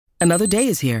Another day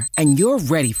is here, and you're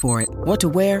ready for it. What to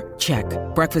wear? Check.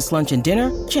 Breakfast, lunch, and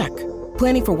dinner? Check.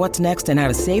 Planning for what's next and how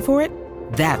to save for it?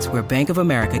 That's where Bank of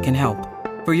America can help.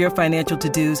 For your financial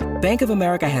to-dos, Bank of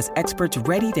America has experts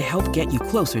ready to help get you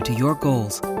closer to your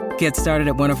goals. Get started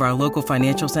at one of our local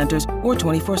financial centers or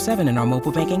 24/7 in our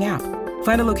mobile banking app.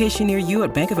 Find a location near you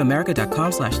at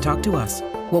bankofamerica.com/talktous.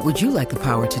 What would you like the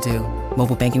power to do?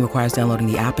 Mobile banking requires downloading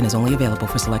the app and is only available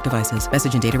for select devices.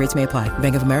 Message and data rates may apply.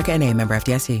 Bank of America N.A., member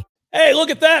FDIC. Hey, look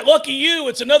at that. Lucky you.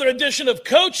 It's another edition of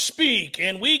Coach Speak,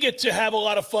 and we get to have a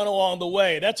lot of fun along the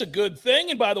way. That's a good thing.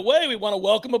 And by the way, we want to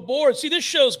welcome aboard. See, this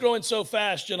show's growing so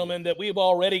fast, gentlemen, that we've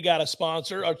already got a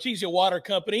sponsor, Artesia Water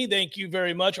Company. Thank you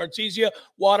very much,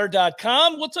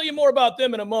 artesiawater.com. We'll tell you more about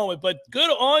them in a moment, but good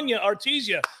on you,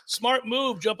 Artesia. Smart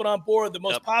move jumping on board the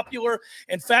most popular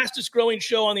and fastest growing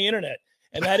show on the internet.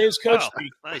 And that is Coach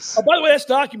Speak. Nice. Oh, by the way, that's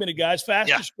documented, guys.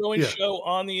 Fastest growing show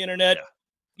on the internet. Yeah.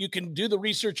 You can do the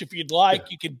research if you'd like.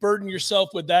 You can burden yourself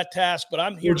with that task, but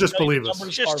I'm here to just tell you believe the us.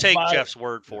 numbers Just are take viable. Jeff's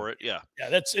word for it. Yeah.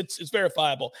 Yeah, it's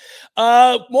verifiable.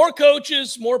 More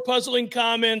coaches, more puzzling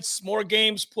comments, more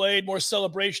games played, more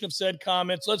celebration of said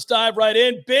comments. Let's dive right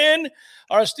in. Ben,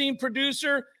 our esteemed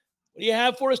producer, what do you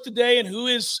have for us today, and who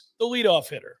is the leadoff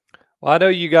hitter? Well, I know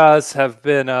you guys have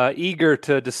been eager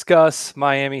to discuss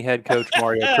Miami head coach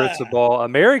Mario Cristobal.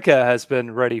 America has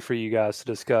been ready for you guys to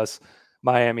discuss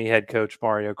Miami head coach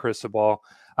Mario Cristobal.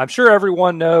 I'm sure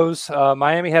everyone knows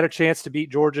Miami had a chance to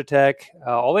beat Georgia Tech.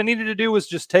 All they needed to do was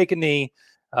just take a knee.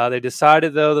 They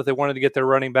decided, though, that they wanted to get their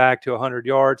running back to 100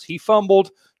 yards. He fumbled.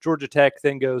 Georgia Tech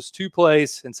then goes 2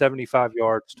 plays and 75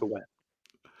 yards to win.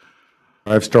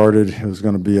 I've started, it was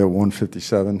going to be at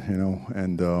 157,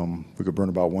 and we could burn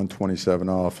about 127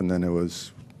 off, and then it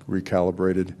was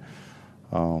recalibrated.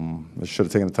 I should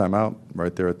have taken a timeout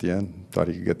right there at the end. Thought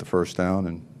he could get the first down,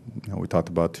 and we talked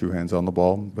about 2 hands on the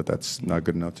ball, but that's not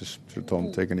good enough. Just should have told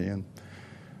him to take a knee, and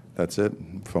that's it.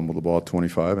 Fumbled the ball at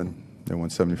 25, and they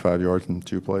went 75 yards in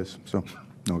 2 plays. So,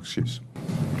 no excuse.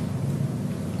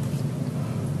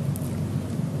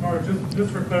 All right,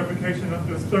 just for clarification, it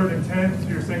was 3rd and 10, so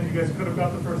you're saying you guys could have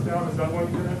got the first down. Is that why you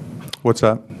did it? What's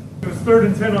that? It was 3rd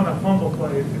and 10 on that fumble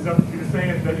play. Is that you're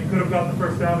saying that you could have got the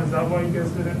first down? Is that why you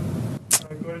guys did it?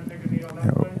 Go ahead and take a knee on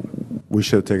that play. We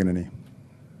should have taken a knee.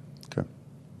 Okay.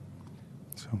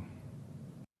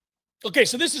 Okay,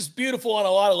 so this is beautiful on a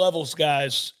lot of levels,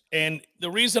 guys. And the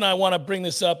reason I want to bring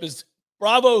this up is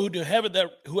bravo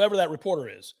whoever that reporter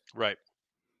is. Right.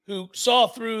 Who saw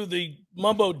through the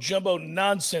mumbo-jumbo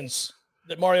nonsense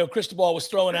that Mario Cristobal was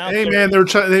throwing out there. Hey, man,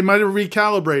 they might have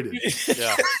recalibrated.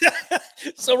 Yeah.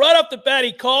 So right off the bat,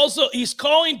 he's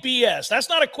calling BS. That's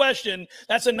not a question.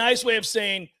 That's a nice way of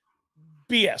saying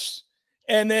BS.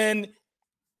 And then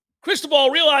Cristobal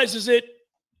realizes it,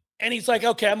 and he's like,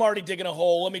 okay, I'm already digging a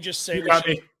hole. Let me just say You got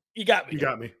me. You got me. You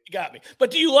got me. You got me. But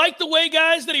do you like the way,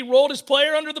 guys, that he rolled his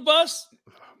player under the bus?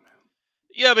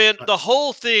 Yeah, man, the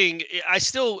whole thing, I'm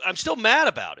still mad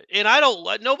about it. And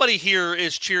nobody here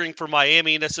is cheering for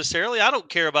Miami necessarily. I don't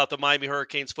care about the Miami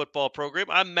Hurricanes football program.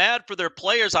 I'm mad for their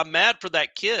players. I'm mad for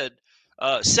that kid.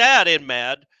 Sad and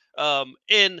mad.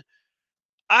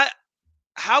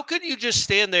 How could you just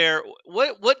stand there?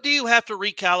 What do you have to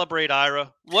recalibrate,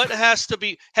 Ira? What has to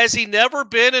be? Has he never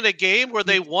been in a game where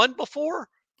they won before?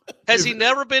 Has he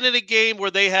never been in a game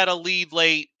where they had a lead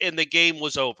late and the game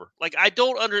was over? Like, I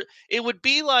don't it would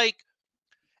be like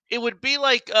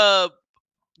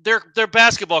their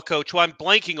basketball coach, who I'm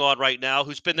blanking on right now,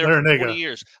 who's been there for 20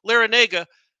 years, Larinaga,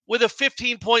 with a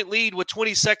 15-point lead with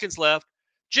 20 seconds left,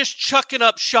 just chucking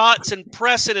up shots and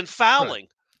pressing and fouling. Right.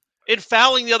 And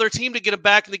fouling the other team to get them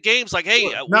back in the games. Like, hey,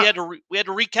 we had to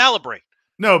recalibrate.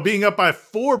 No, being up by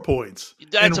 4 points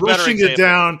That's and rushing it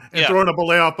down and throwing up a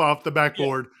layup off the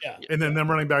backboard and then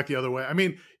them running back the other way. I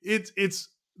mean, it's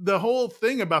the whole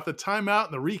thing about the timeout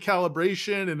and the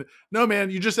recalibration. And no,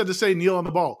 man, you just had to say kneel on the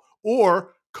ball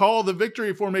or call the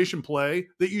victory formation play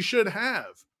that you should have.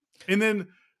 And then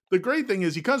the great thing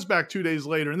is he comes back 2 days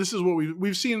later, and this is what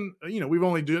we've seen. We've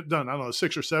only done, I don't know,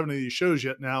 6 or 7 of these shows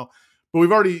yet now, but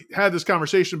we've already had this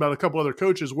conversation about a couple other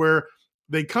coaches where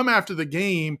they come after the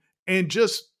game and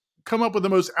just come up with the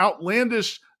most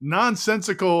outlandish,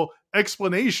 nonsensical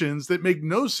explanations that make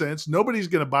no sense. Nobody's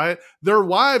going to buy it. Their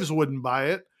wives wouldn't buy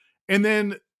it. And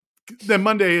then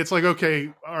Monday, it's like,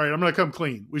 okay, all right, I'm going to come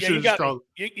clean. We should have just called.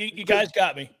 You guys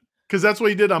got me. Because that's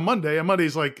what he did on Monday. On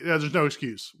Monday's like, there's no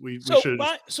excuse. We should.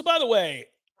 So, by the way,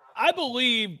 I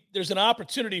believe there's an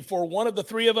opportunity for one of the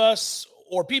three of us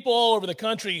or people all over the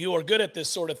country who are good at this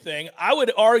sort of thing. I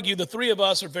would argue the three of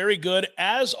us are very good,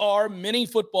 as are many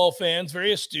football fans,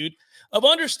 very astute, of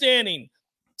understanding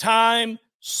time,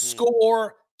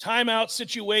 score, timeout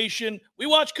situation. We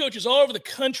watch coaches all over the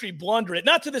country blunder it,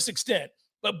 not to this extent,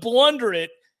 but blunder it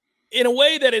in a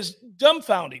way that is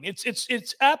dumbfounding.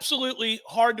 It's absolutely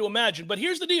hard to imagine. But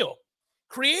here's the deal.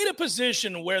 Create a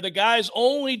position where the guy's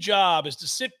only job is to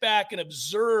sit back and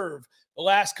observe the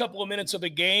last couple of minutes of a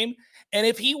game. And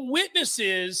if he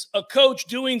witnesses a coach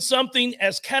doing something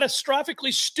as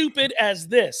catastrophically stupid as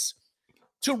this,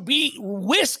 to be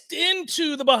whisked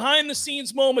into the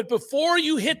behind-the-scenes moment before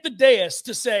you hit the dais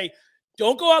to say,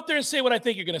 don't go out there and say what I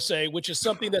think you're going to say, which is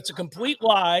something that's a complete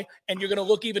lie, and you're going to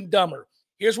look even dumber.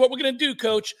 Here's what we're going to do,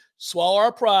 Coach. Swallow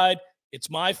our pride. It's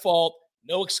my fault.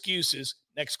 No excuses.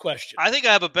 Next question. I think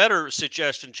I have a better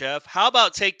suggestion, Jeff. How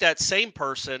about take that same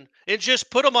person and just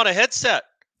put them on a headset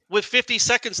with 50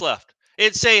 seconds left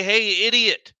and say, hey,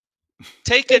 idiot,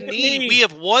 take a knee. We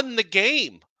have won the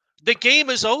game. The game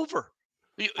is over.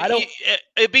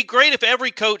 It'd be great if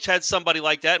every coach had somebody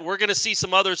like that, and we're going to see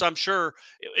some others, I'm sure,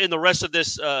 in the rest of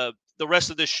this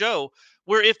show,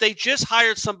 where if they just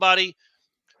hired somebody,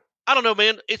 I don't know,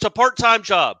 man, it's a part-time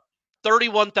job,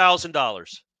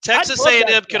 $31,000. Texas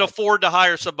A&M can afford to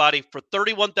hire somebody for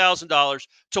 $31,000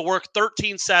 to work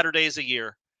 13 Saturdays a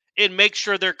year and make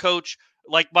sure their coach,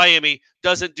 like Miami,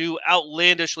 doesn't do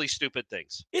outlandishly stupid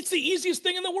things. It's the easiest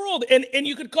thing in the world. And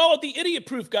you could call it the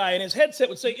idiot-proof guy, and his headset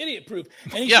would say idiot-proof.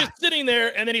 And he's just sitting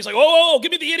there, and then he's like, oh,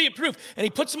 give me the idiot-proof. And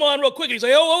he puts them on real quick, and he's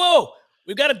like, oh,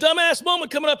 we've got a dumbass moment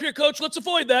coming up here, Coach. Let's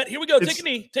avoid that. Here we go. Take a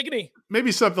knee.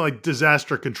 Maybe something like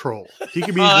disaster control. He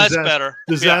can be that's better.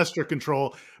 Disaster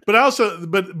control. But also,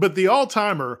 but the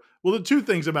all-timer, well, the two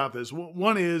things about this.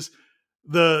 One is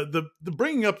the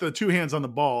bringing up the two hands on the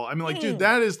ball. I mean, like, dude,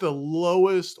 that is the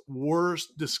lowest,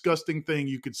 worst, disgusting thing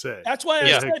you could say. That's why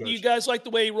I said you guys like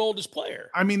the way he rolled his player.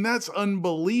 I mean, that's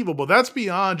unbelievable. That's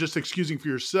beyond just excusing for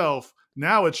yourself.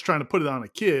 Now it's trying to put it on a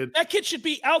kid. That kid should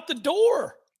be out the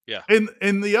door. Yeah.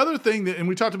 And the other thing and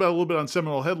we talked about a little bit on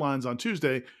Seminole Headlines on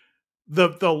Tuesday,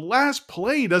 the last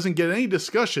play doesn't get any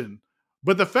discussion.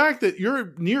 But the fact that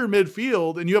you're near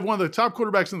midfield and you have one of the top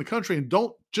quarterbacks in the country and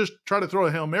don't just try to throw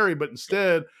a Hail Mary, but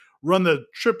instead run the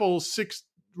 6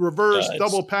 reverse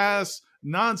double pass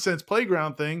nonsense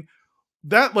playground thing,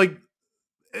 that's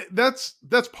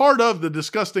part of the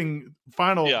disgusting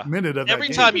final minute of that game. Every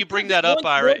time you bring that up,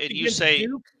 Ira, and you say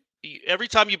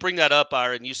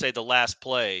the last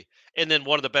play, and then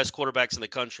one of the best quarterbacks in the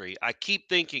country, I keep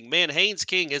thinking, man, Haynes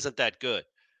King isn't that good.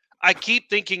 I keep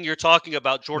thinking you're talking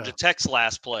about Georgia Tech's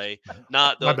last play,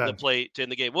 not the play to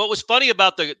end the game. What was funny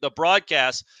about the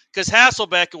broadcast, because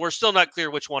Hasselbeck, and we're still not clear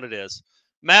which one it is,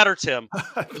 Matt or Tim,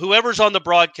 whoever's on the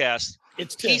broadcast,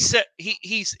 it's Tim. He said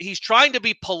he's trying to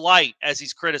be polite as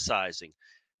he's criticizing,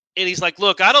 and he's like,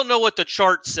 "Look, I don't know what the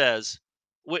chart says."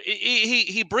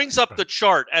 He brings up the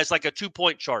chart as like a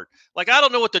 2-point chart. Like, I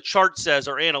don't know what the chart says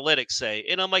or analytics say.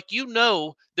 And I'm like,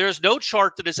 there's no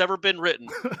chart that has ever been written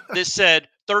that said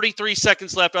 33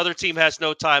 seconds left, other team has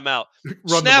no timeout.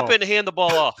 Snap it and hand the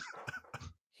ball off.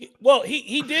 Well,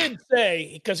 he did say,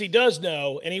 because he does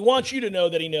know, and he wants you to know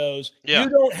that he knows, you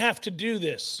don't have to do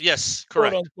this. Yes,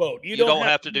 correct. Quote, unquote. You don't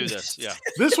have to do this. Yeah.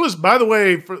 This was, by the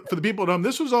way, for the people at home,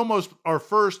 this was almost our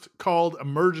first called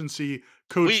emergency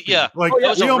coach. It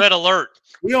was a red alert.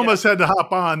 We almost had to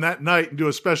hop on that night and do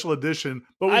a special edition,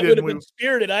 but we didn't. I would have been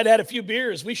spirited. I'd had a few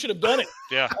beers. We should have done it.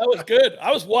 Yeah. That was good.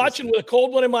 I was watching with a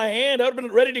cold one in my hand. I would have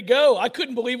been ready to go. I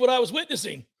couldn't believe what I was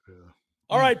witnessing. Yeah.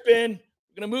 All right, Ben.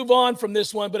 We're going to move on from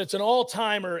this one, but it's an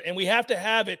all-timer, and we have to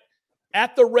have it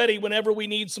at the ready whenever we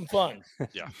need some fun.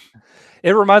 Yeah.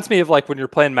 It reminds me of like when you're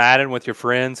playing Madden with your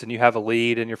friends and you have a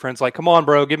lead and your friend's like, come on,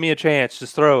 bro, give me a chance.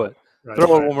 Just throw it.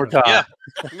 Throw it one more time. Yeah.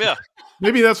 Yeah.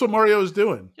 Maybe that's what Mario is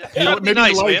doing. Yeah,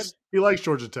 he likes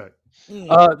Georgia Tech.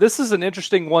 This is an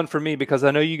interesting one for me because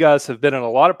I know you guys have been in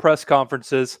a lot of press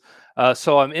conferences.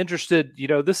 So I'm interested,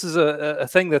 this is a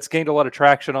thing that's gained a lot of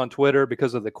traction on Twitter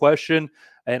because of the question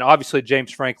and obviously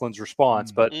James Franklin's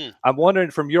response. But I'm wondering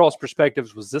from your all's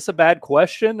perspectives, was this a bad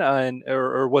question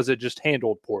or was it just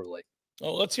handled poorly?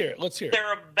 Oh, let's hear it. There's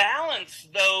a balance,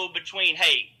 though, between,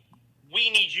 hey, we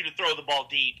need you to throw the ball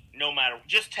deep no matter.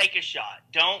 Just take a shot.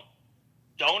 Don't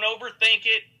overthink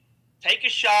it. Take a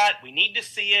shot. We need to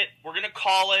see it. We're going to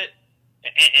call it.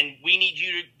 And we need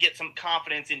you to get some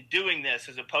confidence in doing this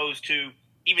as opposed to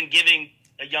even giving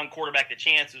a young quarterback the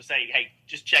chance to say, hey,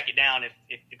 just check it down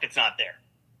if it's not there.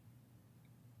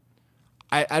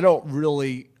 I don't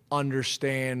really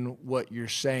understand what you're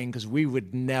saying because we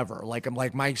would never.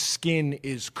 My skin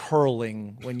is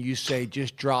curling when you say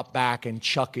just drop back and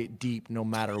chuck it deep no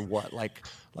matter what. Like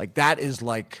that is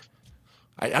like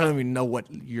I don't even know what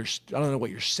you're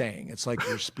saying. It's like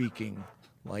you're speaking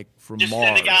like from just Mars.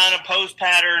 Send the guy on a post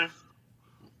pattern.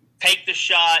 take the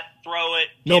shot, throw it.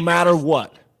 No matter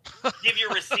what. Give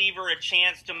your receiver a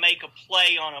chance to make a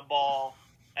play on a ball.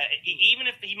 Even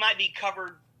if he might be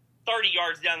covered 30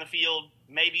 yards down the field,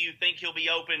 maybe you think he'll be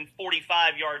open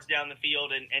 45 yards down the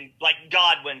field, and like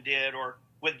Godwin did, or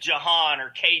with Jahan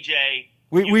or KJ.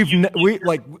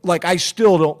 I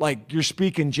still don't like. You're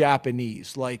speaking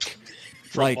Japanese,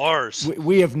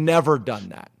 we have never done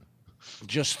that.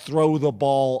 Just throw the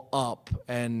ball up,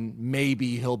 and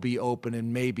maybe he'll be open,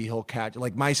 and maybe he'll catch.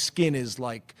 Like my skin is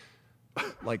like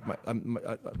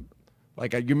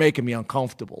you're making me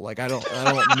uncomfortable. Like I don't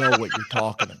know what you're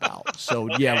talking about. So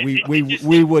yeah,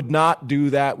 we would not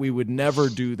do that. We would never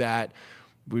do that.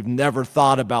 We've never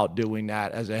thought about doing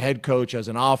that as a head coach, as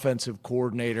an offensive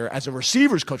coordinator, as a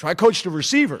receivers coach. I coached the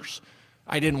receivers.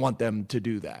 I didn't want them to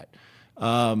do that.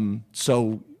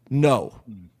 So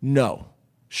no,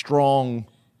 strong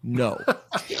no.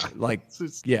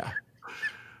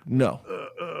 No.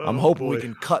 I'm hoping we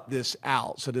can cut this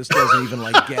out so this doesn't even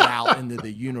get out into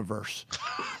the universe.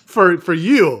 For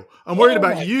you, I'm worried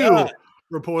about you, God.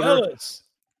 Reporter. Fellas.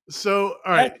 So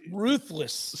all right, that's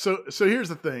ruthless. So here's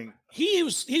the thing.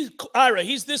 He's Ira.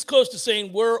 He's this close to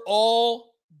saying we're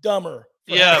all dumber.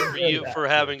 For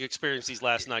having experienced these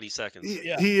last 90 seconds.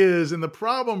 He is, and the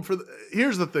problem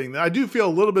here's the thing. I do feel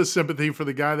a little bit of sympathy for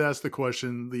the guy that asked the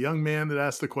question, the young man that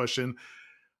asked the question.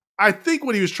 I think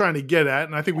what he was trying to get at,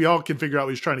 and I think we all can figure out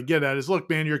what he's trying to get at, is look,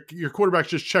 man, your quarterback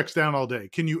just checks down all day.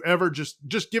 Can you ever just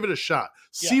give it a shot?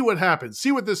 See what happens.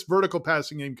 See what this vertical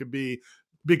passing game could be,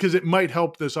 because it might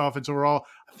help this offense overall.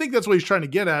 I think that's what he's trying to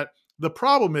get at. The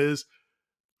problem is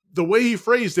the way he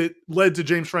phrased it led to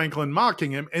James Franklin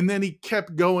mocking him, and then he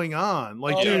kept going on.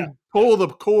 Pull the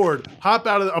cord, hop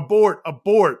out of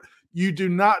abort. You do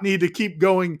not need to keep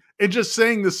going and just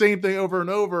saying the same thing over and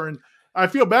over. And I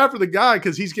feel bad for the guy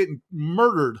because he's getting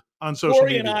murdered on social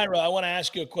media. And Ira, I want to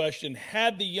ask you a question.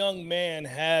 Had the young man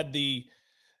had the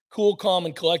cool, calm,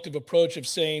 and collective approach of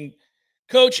saying,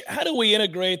 Coach, how do we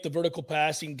integrate the vertical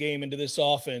passing game into this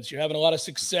offense? You're having a lot of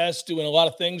success doing a lot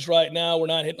of things right now. We're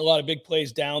not hitting a lot of big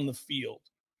plays down the field.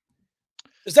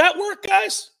 Does that work,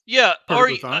 guys? Yeah.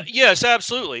 Yes,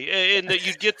 absolutely. And that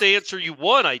you'd get the answer you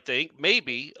want, I think,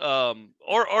 maybe.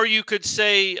 Or you could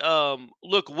say,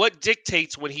 look, what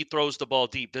dictates when he throws the ball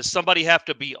deep? Does somebody have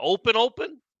to be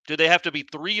open? Do they have to be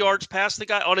 3 yards past the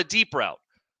guy on a deep route?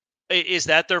 Is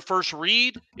that their first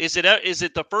read? Is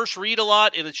it the first read a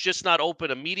lot and it's just not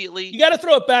open immediately? You got to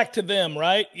throw it back to them,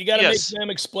 right? You got to make them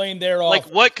explain their offense.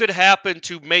 Like what could happen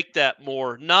to make that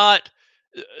more not?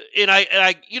 And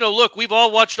I look, we've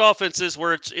all watched offenses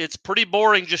where it's pretty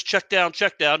boring, just check down.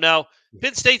 Now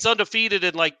Penn State's undefeated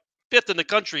and 5th in the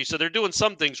country, so they're doing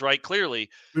some things right. Clearly,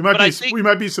 we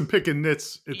might be some picking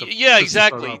nits.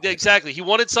 Exactly. He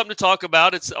wanted something to talk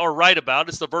about. Or write about.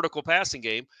 It's the vertical passing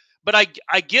game. But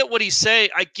I get what he's saying.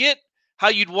 I get how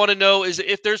you'd want to know is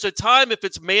if there's a time, if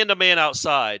it's man-to-man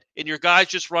outside and your guy's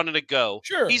just running a go,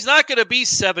 sure, he's not going to be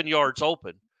 7 yards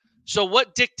open. So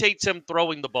what dictates him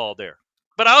throwing the ball there?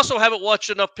 But I also haven't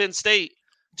watched enough Penn State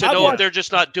to know if they're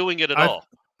just not doing it at all.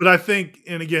 But I think,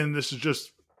 and again, this is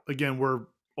just, we're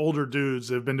older dudes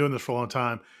that have been doing this for a long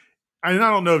time. I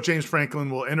don't know if James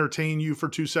Franklin will entertain you for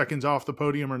 2 seconds off the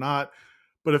podium or not.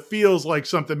 But it feels like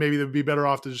something maybe that would be better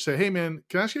off to just say, hey, man,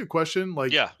 can I ask you a question?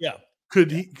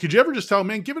 Could you ever just tell him,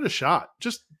 man, give it a shot?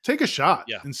 Just take a shot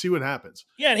and see what happens.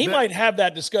 Yeah, and he might have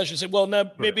that discussion. Say, well, no,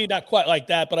 maybe not quite like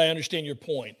that, but I understand your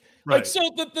point. Right.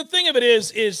 So the thing of it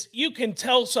is you can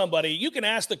tell somebody, you can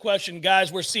ask the question,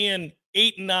 guys, we're seeing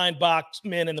 8 and 9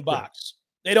 men in the box.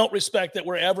 They don't respect that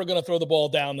we're ever going to throw the ball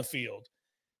down the field.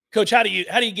 Coach, how do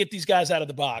you get these guys out of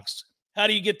the box? How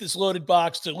do you get this loaded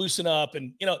box to loosen up?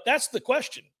 And, that's the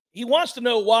question. He wants to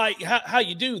know how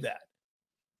you do that.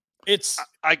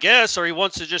 I guess, or he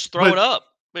wants to just throw it up.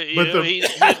 He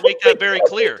didn't make that very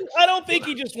clear. I don't think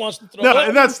he just wants to throw it up.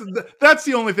 And that's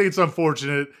the only thing that's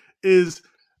unfortunate is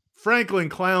Franklin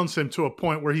clowns him to a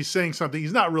point where he's saying something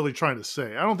he's not really trying to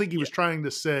say. I don't think he was trying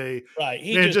to say, right,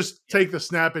 just take the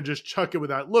snap and just chuck it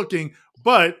without looking.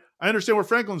 But I understand where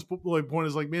Franklin's point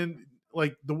is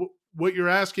what you're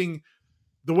asking.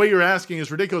 The way you're asking is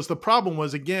ridiculous. The problem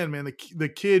was, again, man, the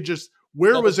kid just,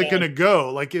 where was it going to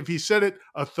go? If he said it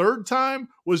a third time,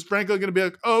 was Franklin going to be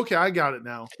like, oh, okay, I got it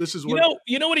now. This is what.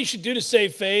 You know what he should do to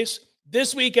save face?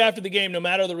 This week after the game, no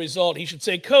matter the result, he should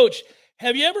say, Coach,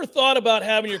 have you ever thought about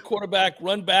having your quarterback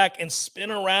run back and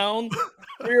spin around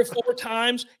 3 or 4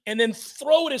 times and then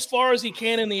throw it as far as he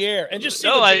can in the air and just see?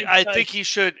 No, I think he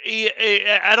should.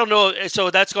 I don't know.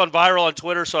 So that's gone viral on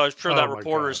Twitter. So I'm sure that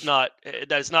reporter is not.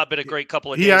 That's not been a great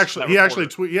couple of days. He actually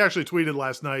tweeted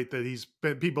last night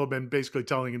that people have been basically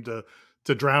telling him to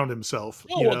to drown himself.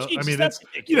 Oh, well, Jesus, I mean, that's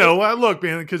it's ridiculous. look,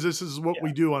 man, because this is what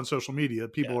we do on social media.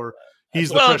 People are. He's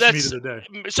the well, fresh meat of the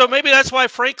day. So maybe that's why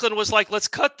Franklin was like, "Let's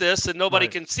cut this," and nobody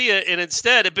can see it. And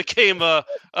instead, it became a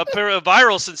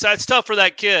viral. Since that's tough for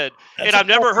that kid. And I've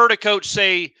never heard a coach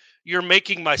say, "You're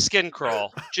making my skin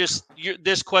crawl." Just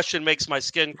this question makes my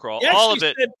skin crawl. All of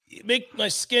it make my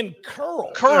skin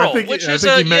curl. I think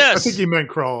he meant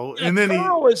crawl. Yeah, and then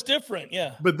curl is different.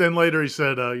 Yeah. But then later he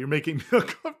said, "You're making me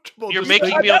uncomfortable." You're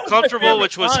making me uncomfortable,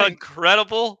 which was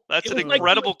incredible. That's an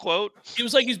incredible quote. It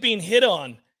was like he's being hit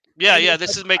on. Yeah,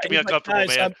 this is making me uncomfortable,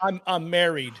 man. I'm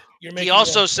married. He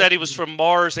also said he was from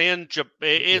Mars and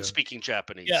speaking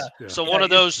Japanese. Yeah. So one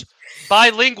of those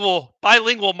bilingual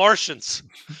Martians.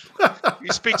 He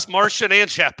speaks Martian and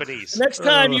Japanese. Next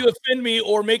time you offend me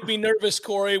or make me nervous,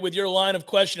 Corey, with your line of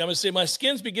questioning, I'm going to say my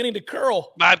skin's beginning to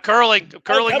curl. I'm curling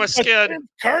my skin.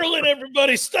 Curling,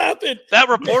 everybody, stop it. That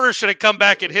reporter should have come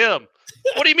back at him.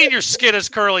 What do you mean your skin is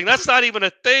curling? That's not even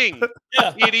a thing,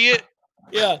 idiot.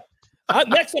 Yeah.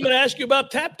 Next, I'm going to ask you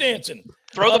about tap dancing.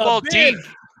 Throw the ball deep.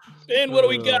 Ben, what do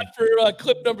we got for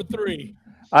clip number 3?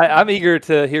 I'm eager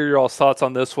to hear your all's thoughts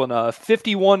on this one.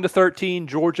 51-13,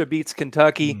 Georgia beats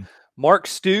Kentucky. Mark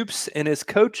Stoops in his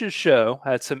coach's show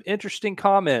had some interesting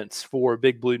comments for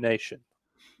Big Blue Nation.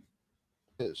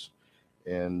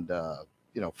 And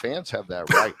fans have that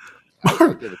right.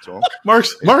 I give it to them.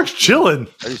 Mark's chilling.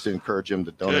 I used to encourage him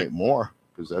to donate more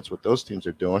because that's what those teams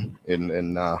are doing.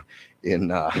 I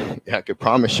could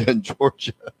promise you in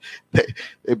Georgia,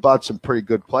 they bought some pretty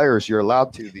good players. You're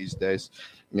allowed to these days.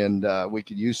 And we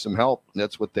could use some help.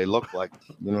 That's what they look like.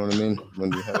 You know what I mean?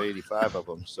 When you have 85 of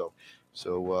them. So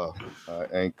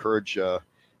I encourage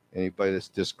anybody that's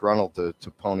disgruntled to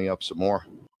pony up some more.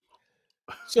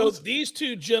 So these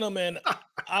two gentlemen,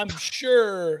 I'm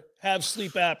sure, have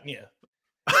sleep apnea.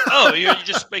 Oh, you're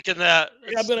just making that.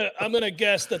 I'm gonna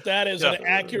guess that is an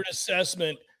accurate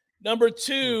assessment. Number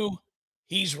 2,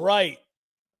 he's right.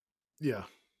 Yeah.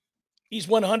 He's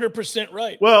 100%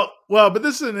 right. Well, but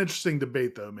this is an interesting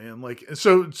debate, though, man. Like,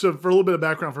 so for a little bit of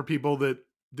background for people that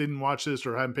didn't watch this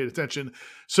or haven't paid attention.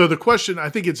 So the question, I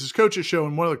think it's his coach's show,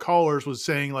 and one of the callers was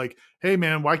saying, like, "Hey,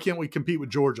 man, why can't we compete with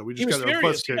Georgia? We just got our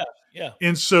butts kicked." Yeah.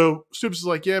 And so Stoops is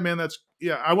like, "Yeah, man,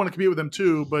 I want to compete with them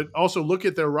too, but also look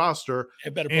at their roster,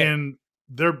 and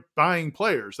they're buying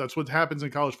players. That's what happens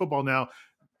in college football now.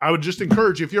 I would just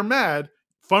encourage you, if you're mad,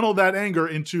 funnel that anger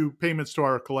into payments to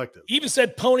our collective." He even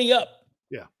said, "Pony up."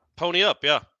 Pony up,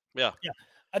 yeah.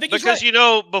 I think because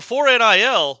before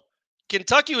NIL,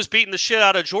 Kentucky was beating the shit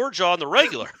out of Georgia on the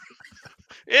regular.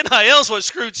 NIL's what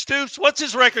screwed Stoops. What's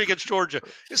his record against Georgia?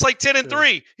 It's like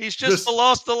 10-3. He's just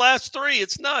lost the last 3.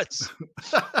 It's nuts.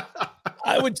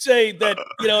 I would say that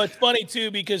it's funny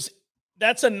too because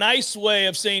that's a nice way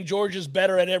of saying Georgia's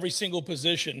better at every single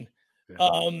position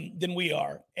than we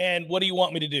are. And what do you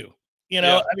want me to do?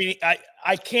 I mean,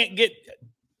 I can't get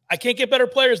better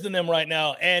players than them right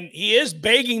now. And he is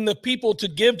begging the people to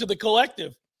give to the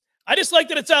collective. I just like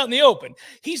that it's out in the open.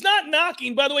 He's not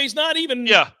knocking, by the way, he's not even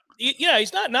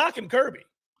he's not knocking Kirby.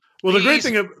 Well,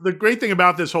 the great thing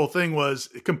about this whole thing was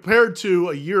compared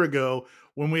to a year ago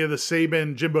when we had the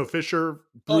Saban Jimbo Fisher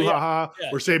brouhaha,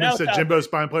 where Saban said Jimbo's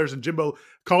buying players and Jimbo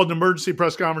called an emergency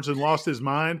press conference and lost his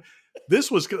mind.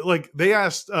 This was like they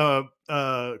asked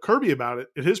Kirby about it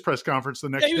at his press conference the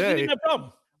next day. No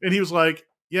problem. And he was like,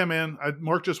 "Yeah, man,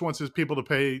 Mark just wants his people to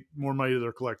pay more money to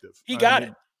their collective." He got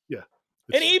it. Yeah.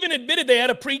 And he even admitted they had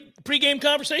a pre-game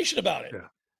conversation about it. Yeah.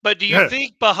 But do you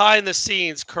think behind the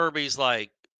scenes Kirby's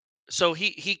like, so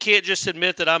he can't just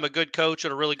admit that I'm a good coach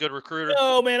and a really good recruiter?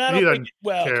 No, man, I don't think –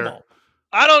 well, care. Come on.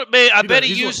 I bet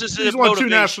he uses it as won motivation.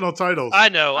 2 national titles. I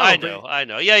know.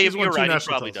 Yeah, you're right. He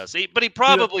probably does. But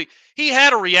he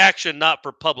had a reaction not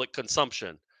for public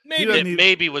consumption.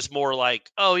 Maybe was more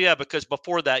like, "Oh yeah, because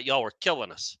before that y'all were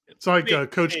killing us." It's like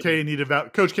Coach K needed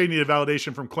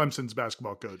validation from Clemson's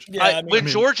basketball coach. Yeah, when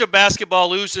Georgia basketball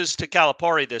loses to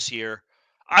Calipari this year,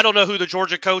 I don't know who the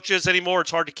Georgia coach is anymore.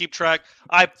 It's hard to keep track.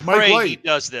 I pray he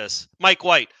does this. Mike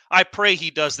White. I pray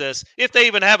he does this. If they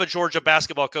even have a Georgia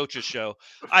basketball coaches show,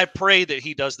 I pray that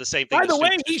he does the same thing. By the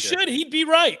way, he should. He'd be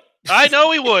right. I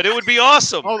know he would. It would be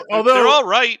awesome. Although they're all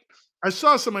right. I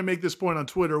saw somebody make this point on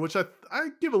Twitter, which I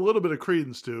give a little bit of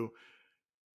credence to.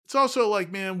 It's also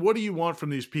like, man, what do you want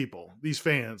from these people, these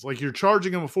fans? Like, you're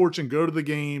charging them a fortune, go to the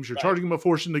games. You're charging them a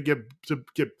fortune to get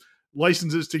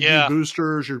licenses to get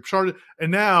boosters. You're charging,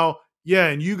 and now,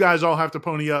 and you guys all have to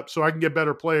pony up so I can get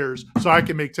better players, so I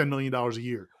can make $10 million a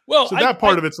year. Well, so that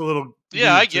part of it's a little.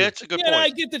 I get it's a good point. I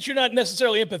get that you're not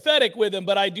necessarily empathetic with them,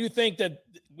 but I do think that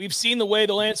we've seen the way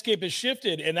the landscape has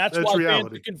shifted, and that's why reality.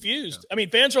 fans are confused. I mean,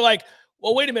 fans are like,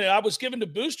 well, wait a minute. I was given to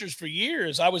boosters for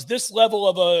years. I was this level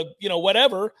of a,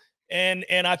 whatever. And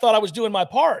I thought I was doing my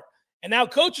part. And now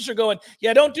coaches are going,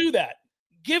 yeah, don't do that.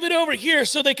 Give it over here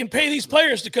so they can pay these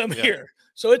players to come here.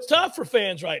 So it's tough for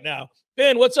fans right now.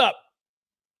 Ben, what's up?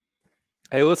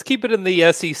 Hey, let's keep it in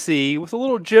the SEC with a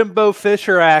little Jimbo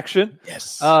Fisher action.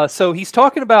 Yes. So he's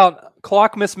talking about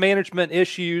clock mismanagement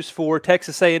issues for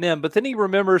Texas A&M, but then he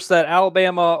remembers that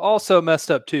Alabama also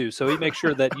messed up too. So he makes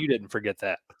sure that you didn't forget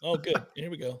that. Oh, good.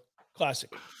 Here we go.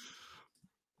 Classic.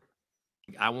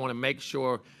 I want to make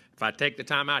sure if I take the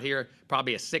timeout here,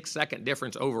 probably a 6-second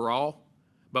difference overall.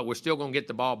 But we're still going to get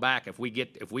the ball back. If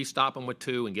we stop them with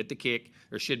 2 and get the kick,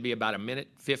 there should be about a minute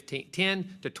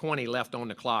 10 to 20 left on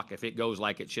the clock if it goes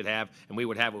like it should have, and we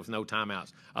would have it with no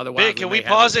timeouts. Otherwise, Big, can we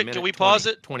pause it? Can we pause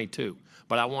it? 22.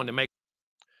 But I wanted to make.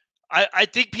 I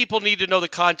think people need to know the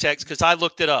context because I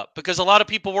looked it up. Because a lot of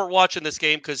people weren't watching this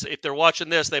game because if they're watching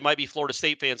this, they might be Florida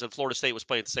State fans, and Florida State was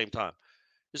playing at the same time.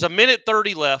 There's a minute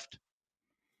 30 left.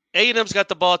 A&M's got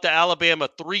the ball at the Alabama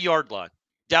 3-yard line,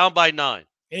 down by 9.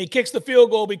 And he kicks the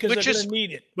field goal because they're going to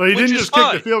need it. But he didn't just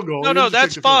kick the field goal. No,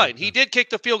 that's fine. He did kick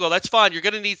the field goal. That's fine. You're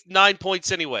going to need 9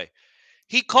 points anyway.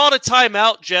 He called a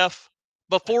timeout, Jeff,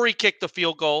 before he kicked the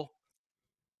field goal.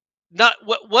 Not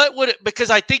what would it? Because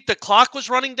I think the clock was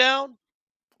running down.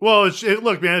 Well,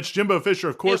 look, man, it's Jimbo Fisher.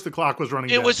 Of course, the clock was running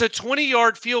down. It was a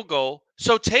 20-yard field goal.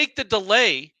 So take the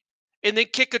delay and then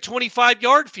kick a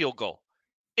 25-yard field goal,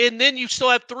 and then you still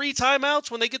have 3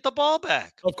 timeouts when they get the ball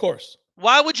back. Of course.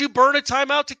 Why would you burn a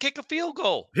timeout to kick a field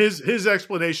goal? His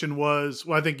explanation was,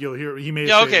 well, I think you'll hear. He may.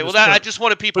 Yeah. Okay. Well, I just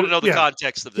wanted people to know the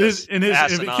context of this. In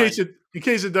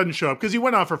case it doesn't show up, because he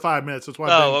went on for 5 minutes. That's why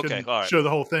Ben couldn't show the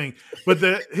whole thing. But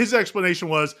his explanation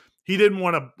was he didn't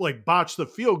want to botch the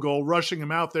field goal, rushing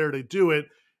him out there to do it.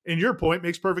 And your point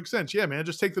makes perfect sense. Yeah, man,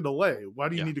 just take the delay. Why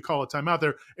do you need to call a timeout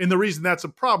there? And the reason that's a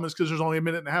problem is because there's only a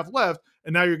minute and a half left,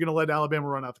 and now you're going to let Alabama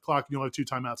run out the clock, and you'll have 2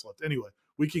 timeouts left. Anyway,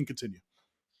 we can continue.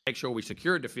 Make sure we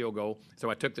secured the field goal. So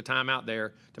I took the timeout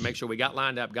there to make sure we got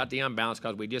lined up, got the unbalance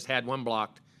because we just had one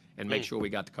blocked, and make sure we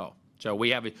got the call. So we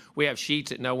have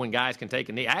sheets that know when guys can take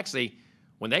a knee. Actually,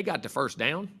 when they got the first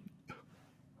down,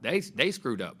 they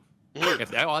screwed up.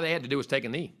 All they had to do was take a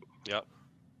knee. Yep.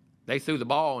 They threw the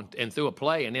ball and threw a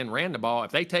play and then ran the ball. If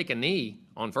they take a knee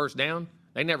on first down,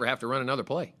 they never have to run another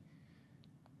play.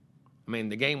 I mean,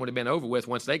 the game would have been over with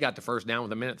once they got the first down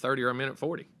with a minute 30 or a minute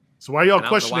 40. So why are y'all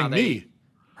questioning me?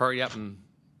 Hurry up and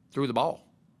threw the ball,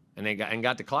 and they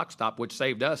got the clock stopped, which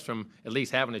saved us from at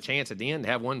least having a chance at the end to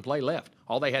have one play left.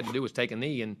 All they had to do was take a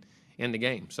knee and end the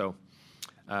game. So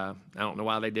I don't know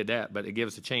why they did that, but it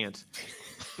gives us a chance.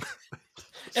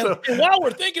 And while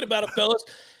we're thinking about it, fellas,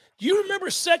 do you remember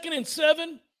 2nd and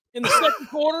 7 in the second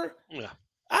quarter? Yeah.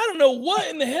 I don't know what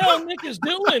in the hell Nick is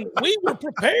doing. We were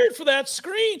prepared for that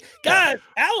screen. Guys,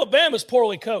 Alabama's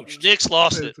poorly coached. Nick's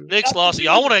lost it. Nick's lost it.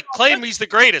 Y'all want to claim he's the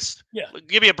greatest. Yeah.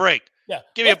 Give me a break. Yeah.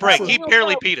 Give me a break. He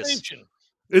barely beat us.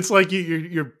 It's like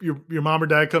your mom or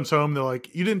dad comes home, they're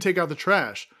like, you didn't take out the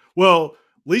trash. Well,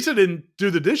 Lisa didn't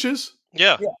do the dishes.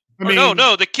 Yeah. I mean,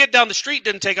 no, the kid down the street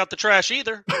didn't take out the trash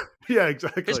either. Yeah,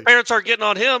 exactly. His parents aren't getting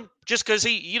on him just because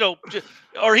he,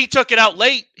 or he took it out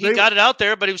late. He got it out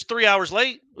there, but he was 3 hours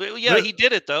late. Yeah, he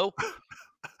did it though.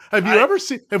 Have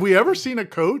we ever seen a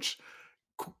coach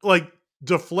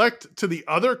deflect to the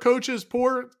other coach's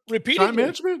poor time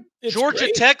management?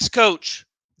 Georgia Tech's coach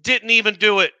didn't even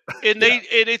do it, and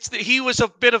he was a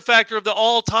bit of factor of the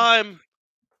all-time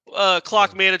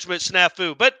clock management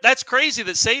snafu. But that's crazy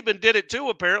that Saban did it too.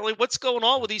 Apparently, what's going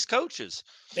on with these coaches?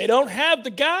 They don't have the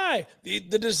guy, the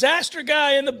disaster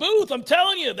guy in the booth. I'm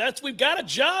telling you, we've got a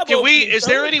job. Is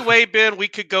there any way, Ben, we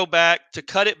could go back to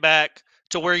cut it back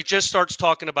to where he just starts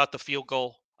talking about the field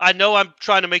goal? I know I'm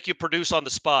trying to make you produce on the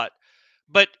spot,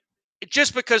 but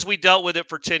just because we dealt with it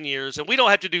for 10 years, and we don't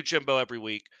have to do Jimbo every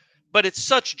week, but it's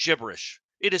such gibberish.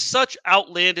 It is such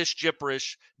outlandish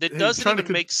gibberish that doesn't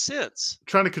even make sense.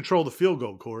 Trying to control the field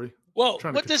goal, Corey. Well,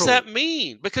 what does that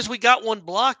mean? Because we got one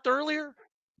blocked earlier?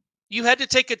 You had to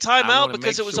take a timeout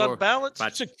because it was unbalanced?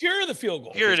 Secure the field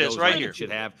goal. Here it is, right here.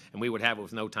 Should have, and we would have it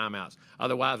with no timeouts.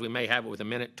 Otherwise, we may have it with a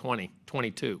minute 20,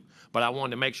 22. But I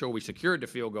wanted to make sure we secured the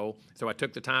field goal, so I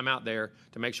took the timeout there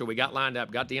to make sure we got lined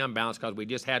up, got the unbalance because we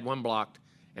just had one blocked,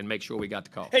 and make sure we got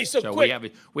the call. Hey, so quick.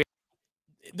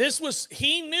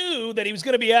 He knew that he was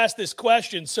going to be asked this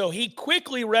question, so he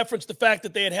quickly referenced the fact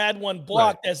that they had one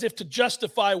blocked as if to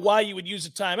justify why you would use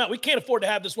a timeout. We can't afford to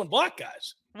have this one blocked,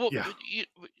 guys. Well, yeah.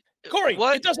 Corey,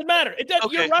 it doesn't matter. It doesn't.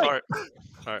 Okay, you're right.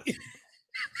 All right.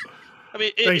 I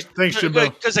mean, thanks, Jimbo.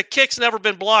 Because a kick's never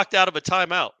been blocked out of a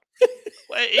timeout.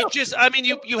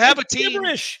 You have a team.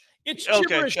 Gibberish. It's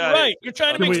gibberish, right? You're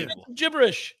trying to make sense of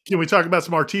gibberish. Can we talk about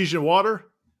some artesian water?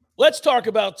 Let's talk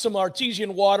about some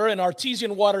artesian water and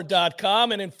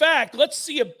artesianwater.com. And in fact, let's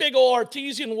see a big old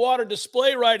artesian water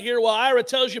display right here while Ira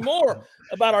tells you more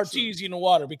about artesian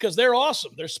water, because they're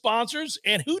awesome. They're sponsors,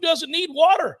 and who doesn't need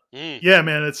water? Yeah,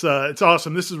 man, it's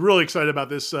awesome. This is really excited about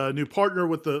this new partner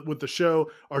with the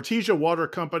show, Artesia Water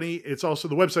Company. It's also,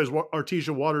 the website is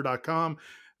artesianwater.com.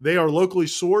 They are locally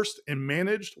sourced and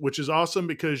managed, which is awesome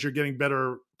because you're getting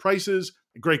better prices,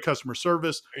 great customer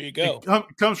service. There you go.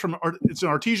 It comes from, it's an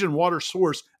artesian water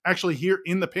source actually here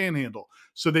in the Panhandle.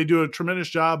 So they do a tremendous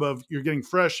job of, you're getting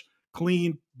fresh,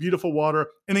 clean, beautiful water.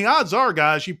 And the odds are,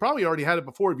 guys, you probably already had it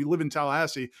before if you live in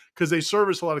Tallahassee, because they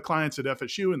service a lot of clients at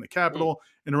FSU and the Capitol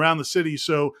and around the city.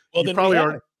 So you probably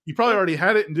already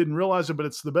had it and didn't realize it, but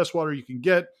it's the best water you can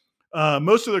get.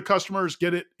 Most of their customers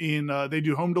get it in, they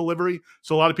do home delivery.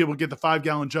 So a lot of people get the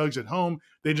 5-gallon jugs at home.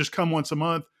 They just come once a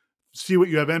month, see what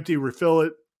you have empty, refill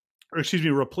it,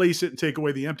 replace it and take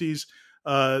away the empties.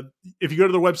 If you go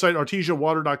to their website,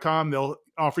 artesiawater.com, they'll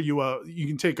offer you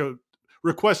you can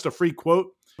request a free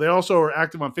quote. They also are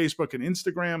active on Facebook and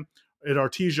Instagram at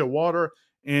Artesia Water,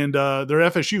 and they're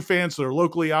FSU fans. So they're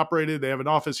locally operated. They have an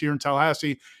office here in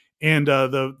Tallahassee, and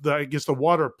I guess the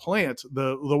water plant,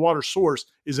 the water source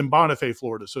is in Bonifay,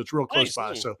 Florida. So it's real close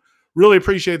by. So really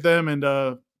appreciate them,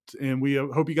 and we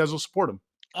hope you guys will support them.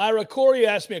 Ira, Corey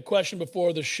asked me a question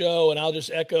before the show, and I'll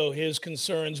just echo his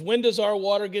concerns. When does our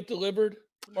water get delivered?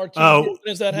 When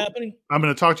is that happening? I'm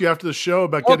going to talk to you after the show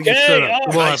about getting it set up.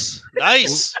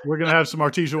 Nice. We're going to have some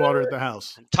Artesia water at the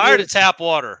house. I'm tired of tap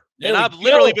water, and I've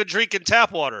literally been drinking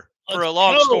tap water for a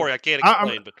long story I can't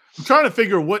explain. I'm trying to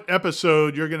figure what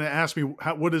episode you're going to ask me,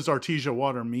 what does Artesia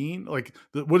water mean? Like,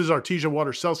 what does Artesia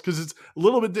water sells? Because it's a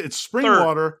little bit, it's spring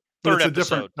water. But it's a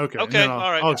different. Okay.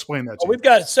 All right. I'll explain that to you. We've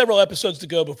got several episodes to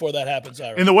go before that happens,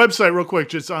 Ira. And the website, real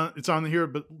quick, it's on here,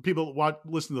 but people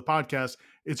listen to the podcast.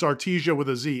 It's Artesia with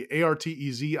a Z,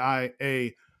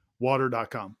 ARTEZIA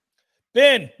water.com.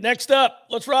 Ben, next up,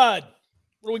 let's ride.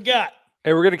 What do we got?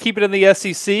 Hey, we're going to keep it in the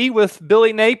SEC with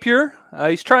Billy Napier.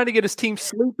 He's trying to get his team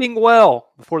sleeping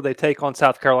well before they take on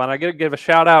South Carolina. I got to give a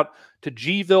shout out to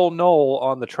Gville Knoll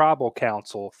on the Tribal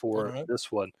Council for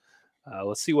this one.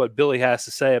 Let's see what Billy has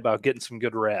to say about getting some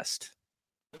good rest.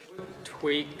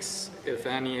 Tweaks, if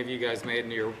any of you guys made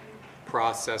in your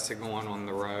process of going on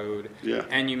the road. Yeah.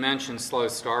 And you mentioned slow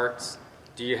starts.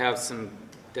 Do you have some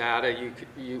data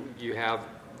you have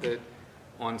that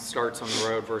on starts on the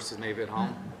road versus maybe at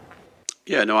home?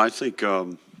 Yeah, no, I think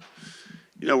we're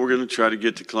going to try to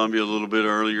get to Columbia a little bit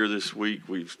earlier this week.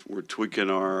 We're tweaking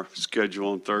our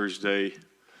schedule on Thursday.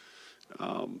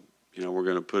 We're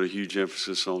going to put a huge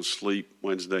emphasis on sleep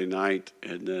Wednesday night,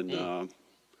 and then,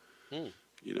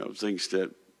 things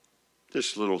that,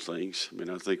 just little things. I mean,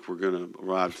 I think we're going to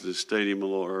arrive to the stadium a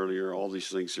little earlier. All these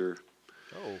things are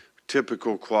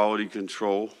typical quality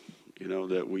control,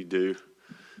 that we do.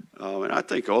 And I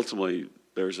think ultimately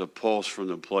there's a pulse from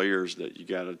the players that you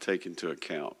got to take into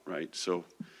account, right? So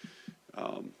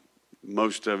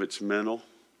most of it's mental,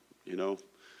 I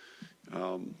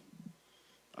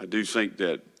do think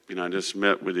that, I just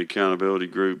met with the accountability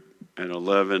group at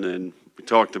 11, and we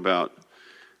talked about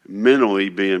mentally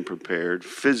being prepared,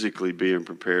 physically being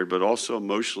prepared, but also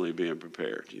emotionally being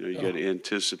prepared. You got to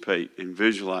anticipate and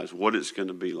visualize what it's going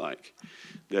to be like,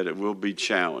 that it will be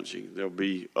challenging. There'll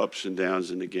be ups and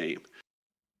downs in the game.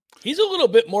 He's a little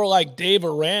bit more like Dave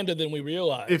Aranda than we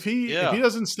realize. If he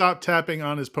doesn't stop tapping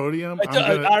on his podium,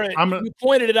 you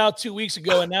pointed it out 2 weeks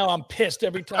ago, and now I'm pissed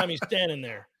every time he's standing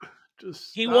there.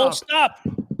 He won't stop.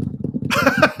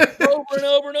 Over and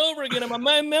over and over again. I'm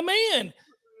my man.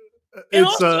 And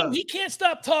also, he can't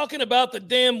stop talking about the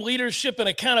damn leadership and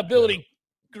accountability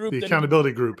group. The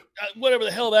accountability group. Whatever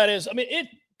the hell that is. I mean,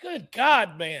 good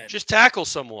God, man. Just tackle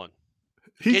someone.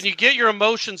 Can you get your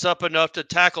emotions up enough to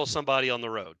tackle somebody on the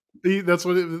road? That's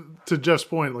what, to Jeff's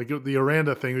point, like the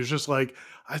Aranda thing, was just like,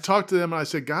 I talked to them and I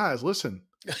said, guys, listen,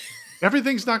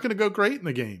 everything's not going to go great in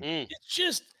the game. It's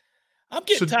just, I'm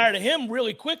getting tired of him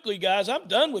really quickly, guys. I'm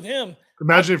done with him.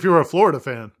 Imagine if you were a Florida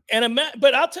fan.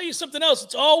 But I'll tell you something else.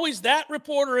 It's always that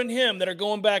reporter and him that are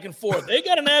going back and forth. They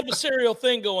got an adversarial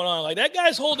thing going on. Like, that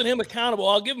guy's holding him accountable.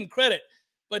 I'll give him credit.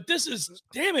 But this is,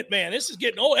 damn it, man, this is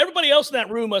getting old. Everybody else in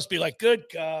that room must be like, good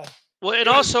God. Well, and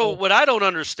also what I don't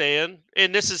understand,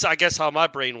 and this is, I guess, how my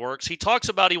brain works. He talks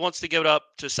about he wants to give it up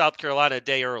to South Carolina a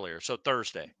day earlier, so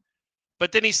Thursday.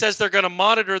 But then he says they're going to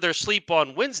monitor their sleep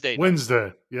on Wednesday.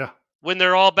 Wednesday, yeah. When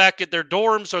they're all back at their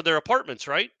dorms or their apartments,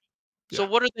 right? Yeah. So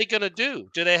what are they going to do?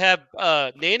 Do they have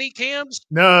nanny cams?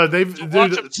 No,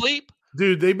 watch them sleep?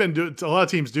 Dude, they've been doing a lot of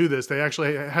teams do this. They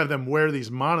actually have them wear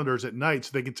these monitors at night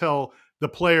so they can tell the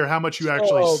player how much you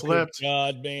actually slept.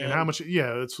 God, man. And how much?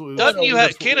 Yeah,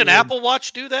 Can an Apple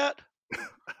Watch do that?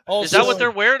 Also, is that what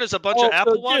they're wearing? Is a bunch of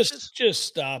Apple Watches? Just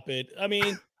stop it. I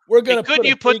mean, we're gonna. Couldn't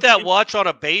you put that watch on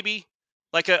a baby,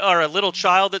 or a little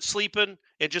child that's sleeping,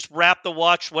 and just wrap the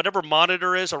watch, whatever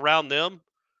monitor is, around them,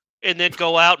 and then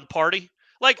go out and party?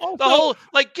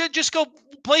 Just go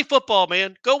play football,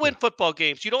 man. Go win football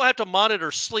games. You don't have to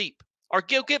monitor sleep or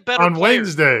get better on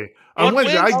players. Wednesday. On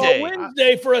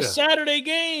Wednesday for a Saturday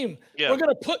game. Yeah. We're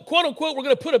gonna put quote unquote. We're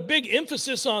gonna put a big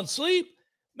emphasis on sleep.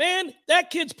 Man, that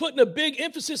kid's putting a big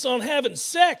emphasis on having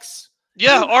sex.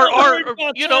 Yeah, our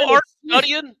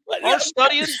studying.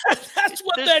 That's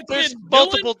what there's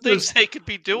multiple things they could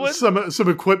be doing. Some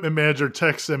equipment manager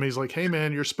texts him. He's like, "Hey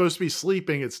man, you're supposed to be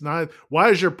sleeping. It's not. Why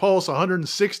is your pulse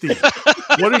 160?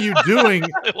 What are you doing?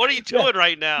 What are you doing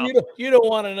right now? You don't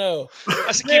want to know.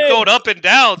 I keep going up and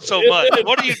down so much.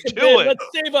 What are you doing?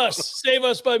 Let's save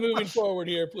us by moving forward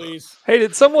here, please. Hey,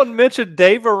 did someone mention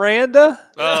Dave Aranda?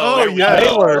 Oh yeah.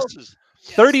 Baylor.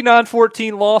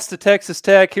 39-14 loss to Texas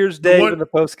Tech. Here's Dave in the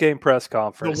post-game press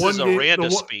conference.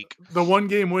 The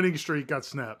one-game winning streak got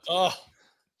snapped. Oh,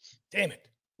 damn it.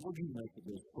 What do you make of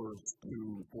those first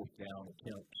 2 fourth-down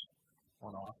attempts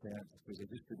on offense? Because they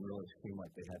just didn't really seem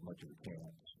like they had much of a chance.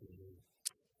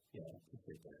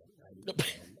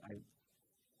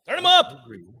 Turn him up. I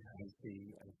agree. I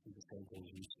see the same things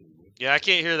you see. Yeah, I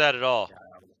can't hear that at all.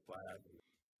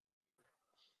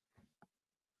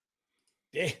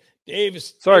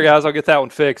 Davis. Sorry, guys. I'll get that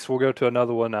one fixed. We'll go to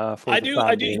another one. I do.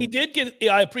 He did get.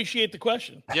 Yeah, I appreciate the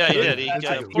question. Yeah, he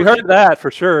did. We heard that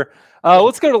for sure.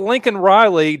 Let's go to Lincoln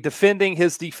Riley defending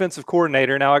his defensive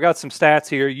coordinator. Now, I got some stats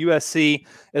here. USC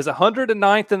is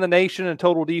 109th in the nation in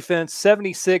total defense,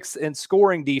 76th in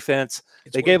scoring defense.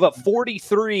 They gave up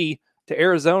 43 to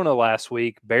Arizona last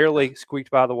week, barely squeaked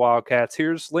by the Wildcats.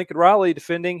 Here's Lincoln Riley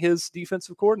defending his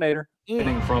defensive coordinator.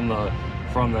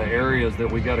 From the areas that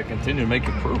we got to continue to make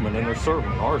improvement, and there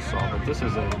certainly are some, but this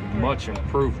is a much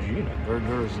improved unit.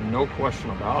 There's no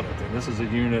question about it. And this is a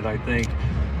unit, I think,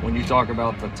 when you talk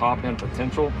about the top end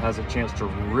potential, has a chance to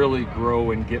really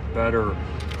grow and get better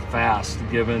fast,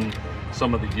 given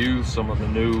some of the youth, some of the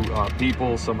new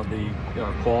people, some of the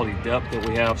quality depth that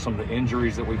we have, some of the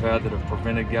injuries that we've had that have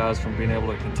prevented guys from being able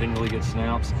to continually get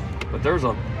snaps. But there's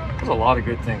a lot of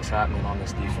good things happening on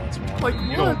this defense, man.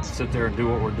 You don't sit there and do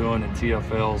what we're doing in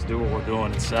TFLs, do what we're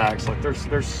doing in sacks. Like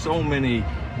there's so many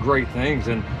great things,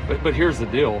 but here's the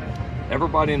deal.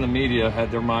 Everybody in the media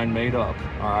had their mind made up,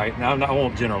 all right? Now, I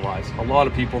won't generalize. A lot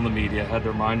of people in the media had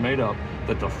their mind made up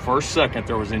that the first second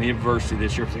there was any adversity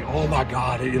this year, saying, oh my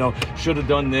God, should have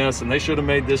done this, and they should have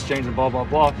made this change, and blah, blah,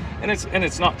 blah. And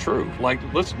it's not true. Like,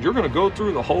 listen, you're going to go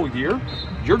through the whole year.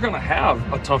 You're going to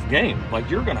have a tough game. Like,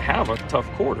 you're going to have a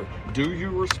tough quarter. Do you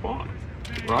respond?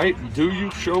 Right? Do you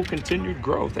show continued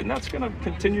growth? And that's going to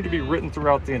continue to be written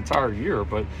throughout the entire year.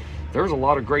 But there's a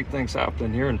lot of great things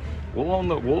happening here, and we'll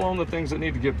own the things that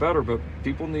need to get better, but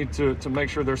people need to make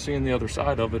sure they're seeing the other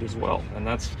side of it as well. And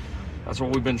that's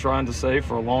what we've been trying to say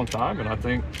for a long time. And I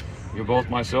think both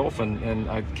myself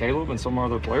and Caleb and some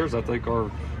other players, I think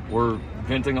we're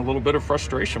venting a little bit of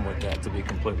frustration with that, to be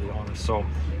completely honest. So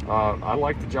I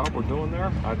like the job we're doing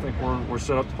there. I think we're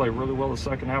set up to play really well the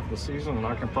second half of the season, and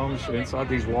I can promise you, inside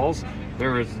these walls,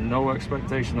 there is no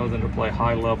expectation other than to play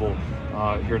high level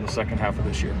here in the second half of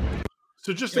this year.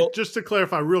 So just to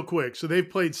clarify real quick, so they've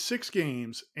played 6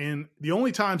 games, and the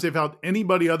only times they've held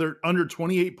anybody under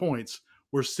 28 points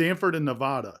were Stanford and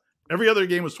Nevada. Every other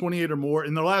game was 28 or more.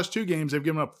 In the last 2 games, they've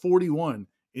given up 41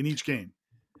 in each game.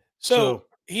 So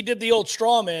he did the old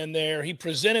straw man there. He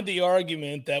presented the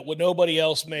argument that what nobody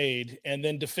else made, and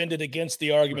then defended against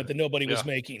the argument that nobody was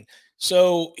making.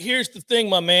 So here's the thing,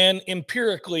 my man.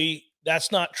 Empirically,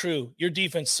 that's not true. Your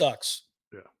defense sucks.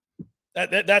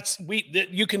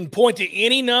 You can point to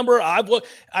any number.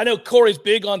 I know Corey's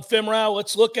big on FEMRAL.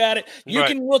 Let's look at it. You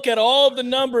can look at all of the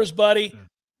numbers, buddy.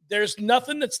 There's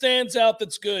nothing that stands out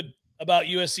that's good about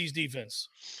USC's defense.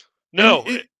 No,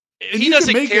 he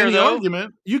doesn't care though.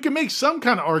 Argument. You can make some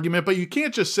kind of argument, but you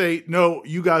can't just say, no,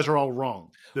 you guys are all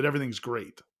wrong, that everything's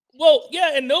great. Well,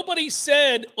 yeah, and nobody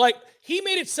said, he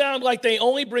made it sound like they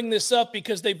only bring this up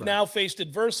because they've now faced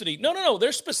adversity. No.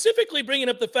 They're specifically bringing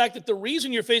up the fact that the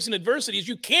reason you're facing adversity is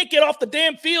you can't get off the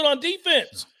damn field on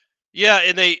defense. Yeah,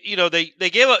 and they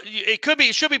gave up.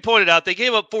 It should be pointed out they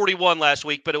gave up 41 last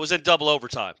week, but it was in double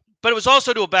overtime. But it was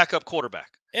also to a backup quarterback.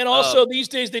 And also these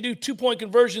days they do 2-point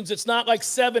conversions. It's not like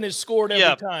 7 is scored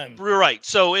every time. Right.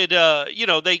 So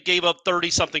they gave up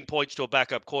 30-something points to a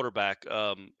backup quarterback,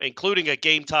 including a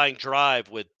game-tying drive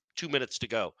with 2 minutes to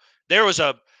go. There was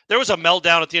a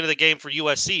meltdown at the end of the game for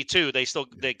USC too.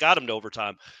 They got him to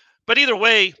overtime. But either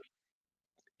way,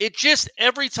 it just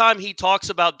every time he talks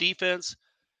about defense,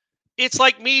 it's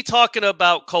like me talking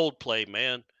about Coldplay,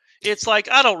 man. It's like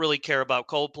I don't really care about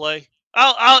Coldplay.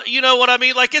 I'll you know what I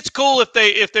mean? Like it's cool if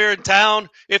they're in town,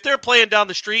 if they're playing down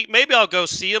the street, maybe I'll go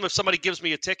see them if somebody gives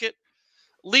me a ticket.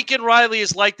 Lincoln Riley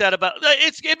is like that about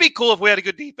it'd be cool if we had a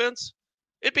good defense.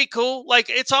 It'd be cool. Like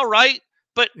it's all right,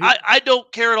 but I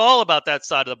don't care at all about that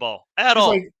side of the ball at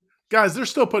all. Like, guys, they're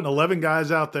still putting 11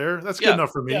 guys out there. That's good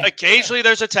enough for me. Occasionally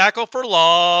there's a tackle for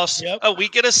loss. We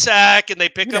get a sack and they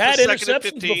pick up a second and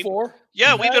 15. Before.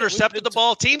 Yeah, we've intercepted the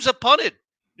ball. Teams have punted.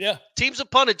 Yeah. Teams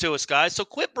have punted to us, guys. So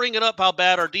quit bringing up how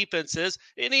bad our defense is.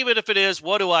 And even if it is,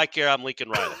 what do I care? I'm Lincoln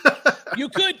Riley. You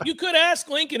could ask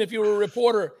Lincoln if you were a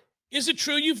reporter, is it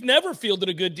true you've never fielded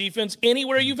a good defense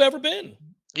anywhere you've ever been?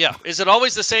 Yeah. Is it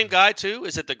always the same guy too?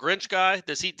 Is it the Grinch guy?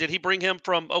 Did he bring him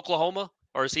from Oklahoma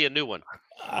or is he a new one?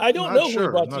 I don't know who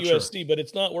brought to USD, but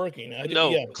it's not working.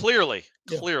 Clearly.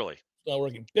 It's not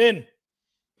working. Ben.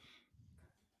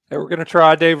 Hey, we're going to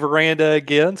try Dave Aranda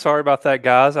again. Sorry about that,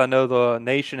 guys. I know the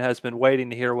nation has been waiting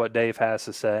to hear what Dave has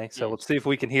to say, so let's see if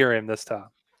we can hear him this time.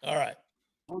 All right.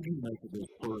 What do you make of those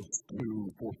first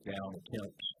 2 fourth down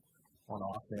attempts on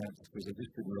offense? Because it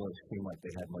just didn't really seem like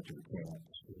they had much of a chance.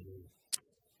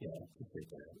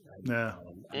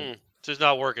 It's just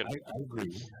not working. I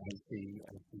agree.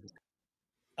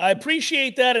 I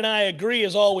appreciate that, and I agree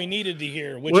is all we needed to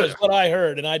hear, which is what I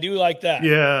heard, and I do like that.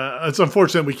 Yeah, it's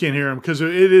unfortunate we can't hear him because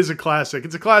it is a classic.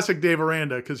 It's a classic Dave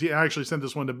Aranda because he actually sent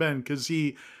this one to Ben because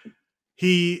the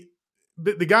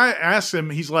guy asked him,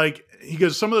 he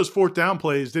goes, some of those fourth down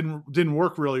plays didn't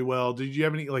work really well. Did you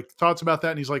have any thoughts about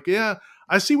that? And he's like, yeah,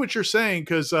 I see what you're saying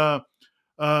because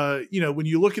when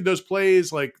you look at those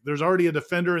plays, there's already a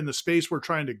defender in the space we're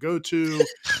trying to go to.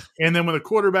 And then when the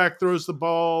quarterback throws the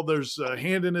ball, there's a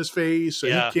hand in his face, so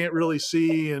he can't really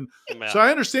see. And so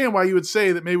I understand why you would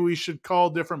say that maybe we should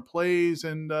call different plays.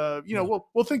 And,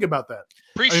 we'll think about that.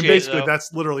 Basically,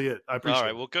 that's literally it. I appreciate it. All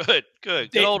right, well,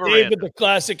 good. Good old David, the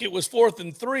classic, it was 4th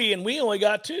and 3, and we only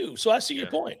got 2. So I see your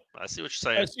point. I see what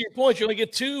you're saying. I see your point. You only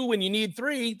get 2 when you need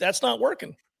 3. That's not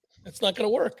working. That's not going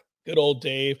to work. Good old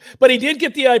Dave. But he did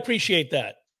get I appreciate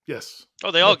that. Yes.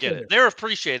 Oh, they all get it. They're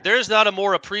appreciated. There's not a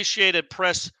more appreciated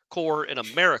press corps in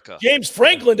America. James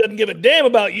Franklin doesn't give a damn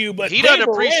about you, but he doesn't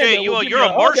appreciate you. You're a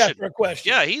Martian.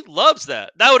 Yeah, he loves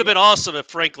that. That would have been awesome if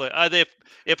Franklin,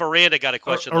 if Aranda got a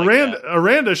question like that.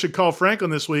 Aranda should call Franklin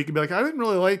this week and be like, I didn't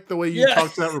really like the way you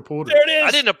talked to that reporter. There it is.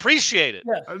 I didn't appreciate it.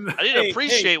 Yeah. I didn't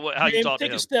appreciate how you talked to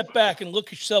him. Take a step back and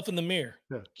look yourself in the mirror.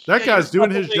 Yeah. That guy's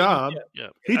doing his job. Yeah.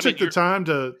 He took the time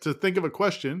to think of a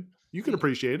question. You can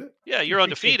appreciate it. Yeah, you're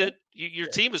undefeated. Your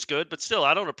team is good, but still,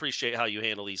 I don't appreciate how you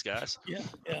handle these guys. Yeah,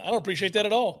 I don't appreciate that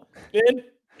at all. Ben?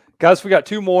 Guys, we got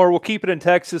 2 more. We'll keep it in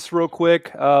Texas real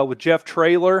quick with Jeff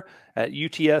Traylor at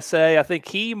UTSA. I think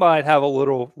he might have a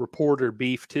little reporter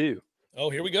beef too. Oh,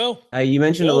 here we go. You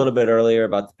mentioned a little bit earlier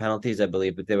about the penalties, I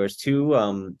believe, but there was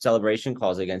 2 celebration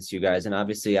calls against you guys, and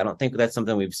obviously, I don't think that's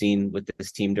something we've seen with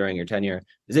this team during your tenure.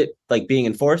 Is it being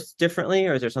enforced differently,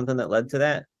 or is there something that led to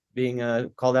that being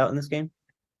called out in this game?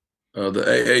 The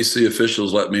AAC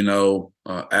officials let me know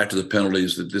after the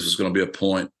penalties that this was going to be a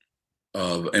point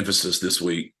of emphasis this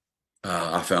week.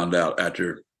 I found out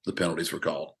after the penalties were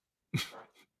called.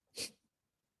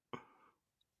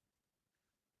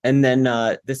 And then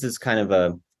this is kind of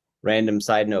a random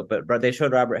side note, but they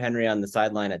showed Robert Henry on the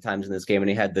sideline at times in this game, and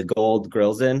he had the gold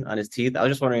grills on his teeth. I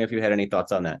was just wondering if you had any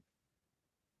thoughts on that.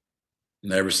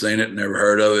 Never seen it, never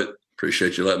heard of it.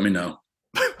 Appreciate you letting me know.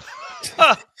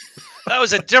 That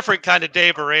was a different kind of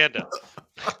Dave Aranda.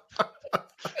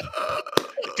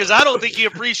 Because I don't think he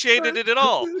appreciated it at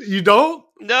all. You don't?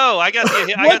 No, I got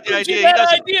the idea.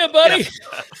 That idea, buddy.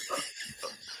 Yeah.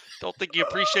 Don't think you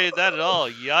appreciated that at all.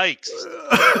 Yikes.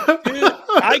 Dude,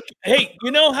 hey,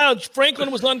 you know how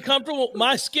Franklin was uncomfortable?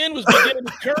 My skin was beginning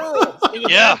to curl. He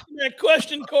was asking that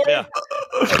question, Corey. Yeah.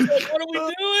 Like, what are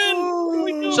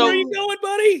we doing? So, where are you going,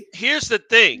 buddy? Here's the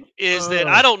thing, is that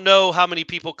I don't know how many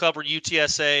people cover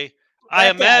UTSA. I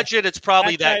imagine it's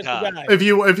probably that guy. If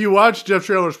you watch Jeff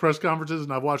Traylor's press conferences,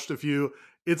 and I've watched a few,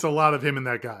 it's a lot of him and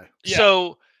that guy. Yeah.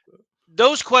 So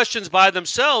those questions by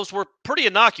themselves were pretty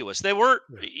innocuous. They weren't,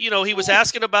 he was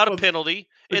asking about a penalty,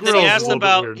 and then he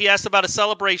asked about a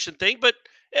celebration thing. But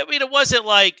I mean, it wasn't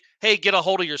like, hey, get a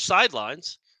hold of your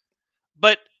sidelines.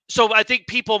 But so I think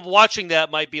people watching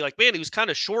that might be like, man, he was kind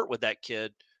of short with that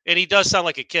kid. And he does sound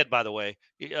like a kid, by the way.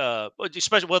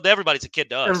 Especially, everybody's a kid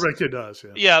to us. Every kid does,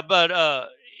 yeah. Yeah, but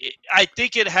I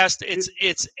think it has to.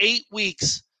 It's 8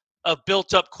 weeks of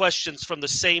built-up questions from the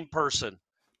same person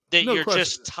that No you're question.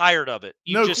 just tired of it.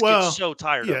 You get so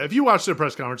tired of it. Yeah, if you watch their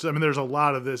press conference, I mean, there's a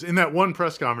lot of this. In that one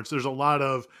press conference, there's a lot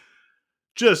of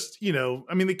just,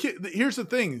 I mean, the kid, here's the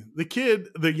thing. The kid,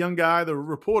 the young guy, the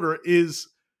reporter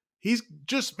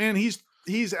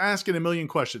he's asking a million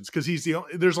questions because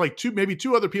there's like maybe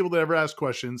two other people that ever ask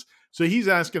questions. So he's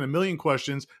asking a million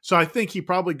questions. So I think he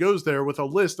probably goes there with a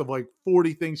list of like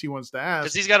 40 things he wants to ask.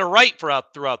 Because he's got to write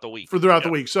throughout the week. The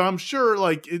week. So I'm sure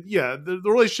the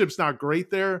relationship's not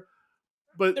great there.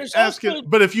 But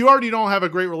but if you already don't have a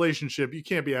great relationship, you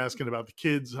can't be asking about the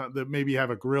kids that maybe have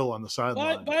a grill on the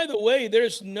sideline. By the way,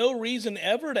 there's no reason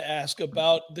ever to ask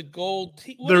about the gold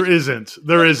team. There isn't.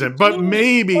 But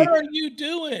maybe what are you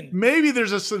doing? Maybe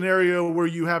there's a scenario where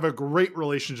you have a great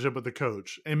relationship with the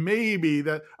coach, and maybe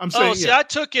that I'm saying. I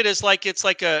took it as like it's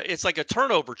like a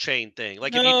turnover chain thing.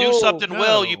 Like if you do something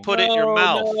well, you put it in your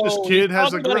mouth. This kid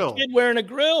has a grill. A kid wearing a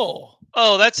grill.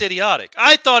 Oh, that's idiotic.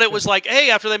 I thought it was like,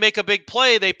 hey, after they make a big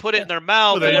play, they put it in their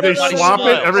mouth. Well, they swap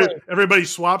it. Everybody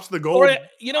swaps the gold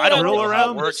grill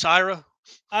around. Works, Ira.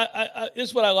 This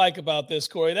is what I like about this,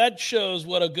 Corey. That shows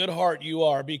what a good heart you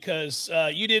are because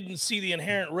you didn't see the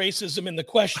inherent racism in the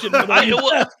question.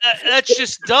 That's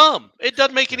just dumb. It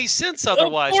doesn't make any sense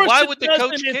otherwise. Why would the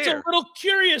coach care? It's a little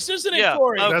curious, isn't it,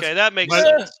 Corey? Okay, that makes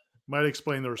sense. Might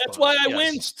explain the response. That's why I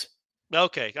winced.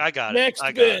 Okay, I got Next,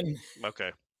 it. Ben.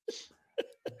 Okay.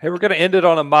 Hey, we're going to end it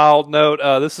on a mild note.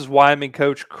 This is Wyoming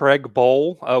coach Craig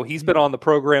Bowl. Oh, he's been on the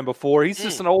program before. He's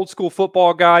just an old school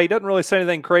football guy. He doesn't really say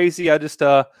anything crazy. I just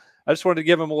wanted to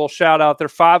give him a little shout out. They're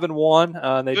 5-1.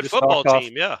 And they good just football knocked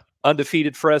team, off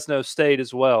undefeated Fresno State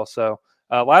as well. So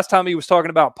last time he was talking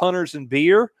about punters and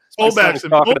beer. He was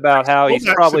talking about how he's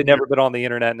probably never been on the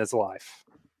internet in his life.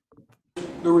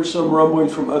 There was some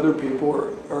rumblings from other people,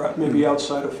 or maybe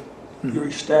outside of your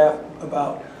staff,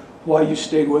 about why you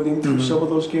stayed with him through some of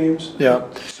those games.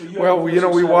 Yeah. So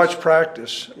we watch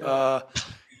practice,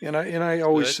 and I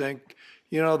always think,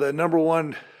 the number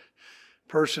one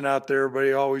person out there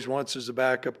everybody always wants is a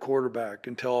backup quarterback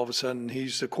until all of a sudden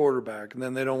he's the quarterback, and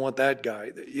then they don't want that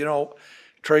guy.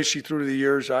 Tracy, through the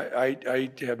years, I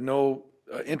have no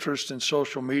interest in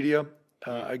social media.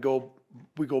 We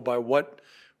go by what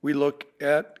we look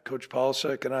at. Coach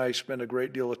Polasek and I spend a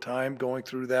great deal of time going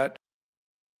through that.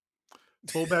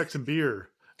 Fullbacks and beer.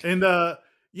 And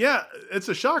it's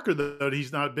a shocker that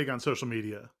he's not big on social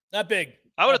media. Not big.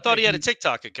 I would have thought he had a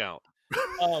TikTok account.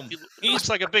 He looks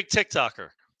like a big TikToker.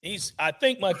 He's, I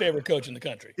think, my favorite coach in the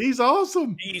country. He's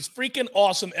awesome. He's freaking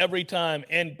awesome every time.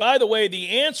 And by the way, the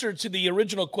answer to the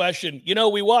original question,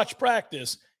 we watch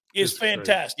practice, is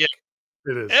fantastic. Yeah.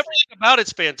 It is. Everything about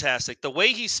it's fantastic. The way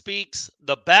he speaks,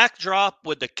 the backdrop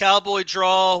with the cowboy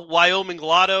draw, Wyoming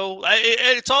Lotto,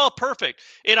 it's all perfect.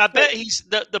 And I bet he's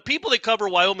the people that cover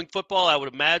Wyoming football, I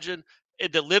would imagine,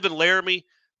 that live in Laramie,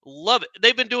 love it.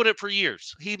 They've been doing it for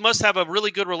years. He must have a really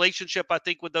good relationship, I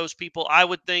think, with those people, I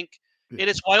would think. And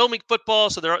it's Wyoming football,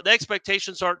 so the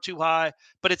expectations aren't too high,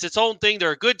 but it's its own thing.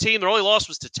 They're a good team. Their only loss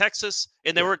was to Texas,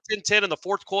 and they were 10-10 in the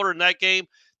fourth quarter in that game.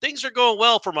 Things are going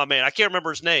well for my man. I can't remember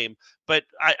his name, but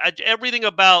everything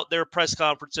about their press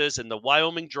conferences and the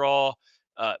Wyoming draw.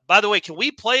 By the way, can we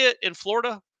play it in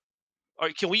Florida? Or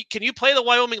can you play the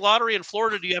Wyoming lottery in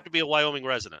Florida? Or do you have to be a Wyoming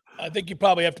resident? I think you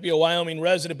probably have to be a Wyoming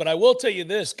resident, but I will tell you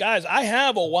this, guys. I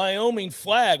have a Wyoming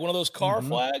flag, one of those car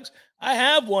flags. I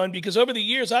have one because over the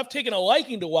years I've taken a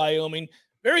liking to Wyoming,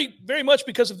 very, very much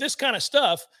because of this kind of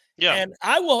stuff. Yeah, and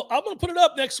I'm going to put it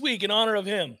up next week in honor of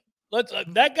him.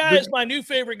 That guy is my new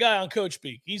favorite guy on Coach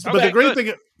Speak. He's the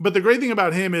great thing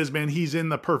about him is, man, he's in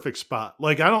the perfect spot.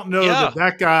 Like, I don't know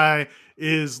that guy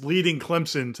is leading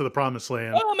Clemson to the promised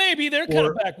land. Well, maybe they're kind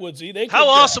of backwoodsy. How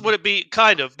awesome would it be?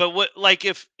 Kind of, but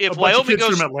if Wyoming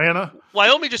goes from Atlanta,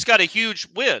 Wyoming just got a huge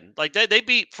win. Like they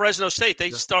beat Fresno State.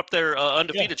 They stopped their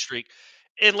undefeated streak.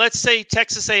 And let's say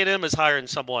Texas A&M is hiring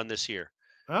someone this year.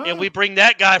 And we bring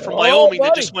that guy from Wyoming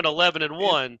that just went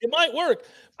 11-1. It might work.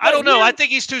 I don't know. I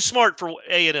think he's too smart for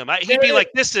A&M. He'd be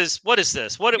like, what is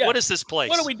this? What is this place?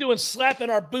 What are we doing? Slapping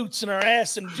our boots in our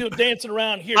ass and dancing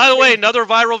around here. By the way, another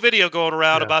viral video going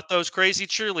around about those crazy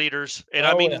cheerleaders. And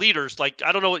I mean leaders. Like,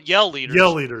 I don't know what yell leaders.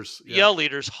 Yell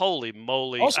leaders. Holy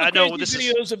moly. Also I know this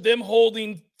videos of them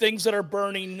holding things that are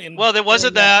burning. And well, it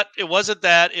wasn't that. It wasn't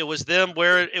that. It was them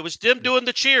doing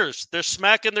the cheers. They're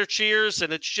smacking their cheers,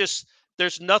 and it's just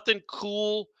there's nothing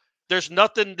cool. There's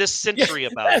nothing this century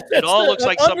about it. It all looks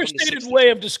like something. Understated way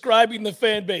of describing the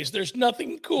fan base. There's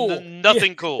nothing cool.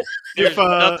 Nothing cool. There's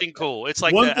nothing cool. It's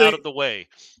like out of the way.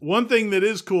 One thing that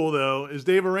is cool though is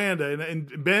Dave Aranda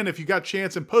and Ben. If you got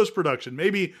chance in post production,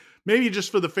 maybe maybe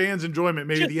just for the fans' enjoyment,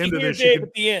 maybe just the end of this,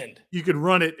 at the end. You could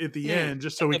run it at the end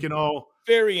just so we can all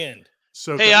very end.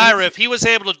 So hey, Ira, if he was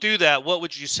able to do that, what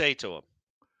would you say to him?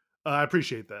 I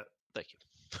appreciate that. Thank you.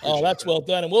 Oh, that's well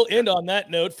done. And we'll end on that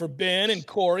note for Ben and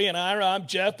Corey and Ira. I'm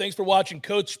Jeff. Thanks for watching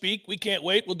Coach Speak. We can't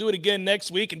wait. We'll do it again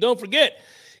next week. And don't forget,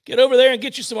 get over there and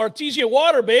get you some Artesia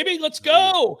water, baby. Let's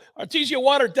go.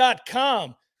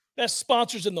 ArtesiaWater.com. Best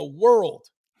sponsors in the world.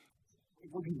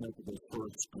 What do you make of those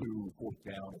first 2 fourth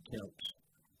down attempts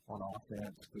on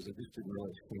offense? Because it just didn't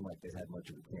really seem like they had much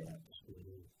of a chance.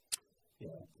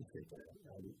 Yeah, I appreciate that.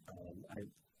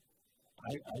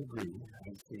 I agree.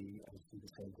 I see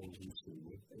the same things you see.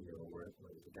 Where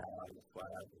the guy on the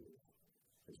flat and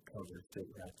his cover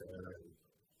sitting out there,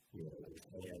 and his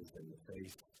hands in the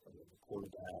face of the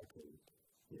quarterback, and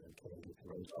trying to get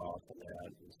throws off and that.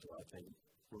 And so I think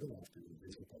we're going to have to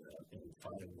revisit that and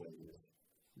find ways.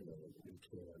 We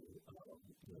can.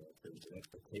 If there's an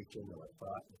expectation or a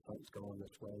thought that something's going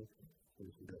this way, we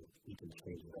can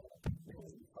change that and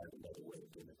find another way to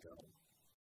get it done.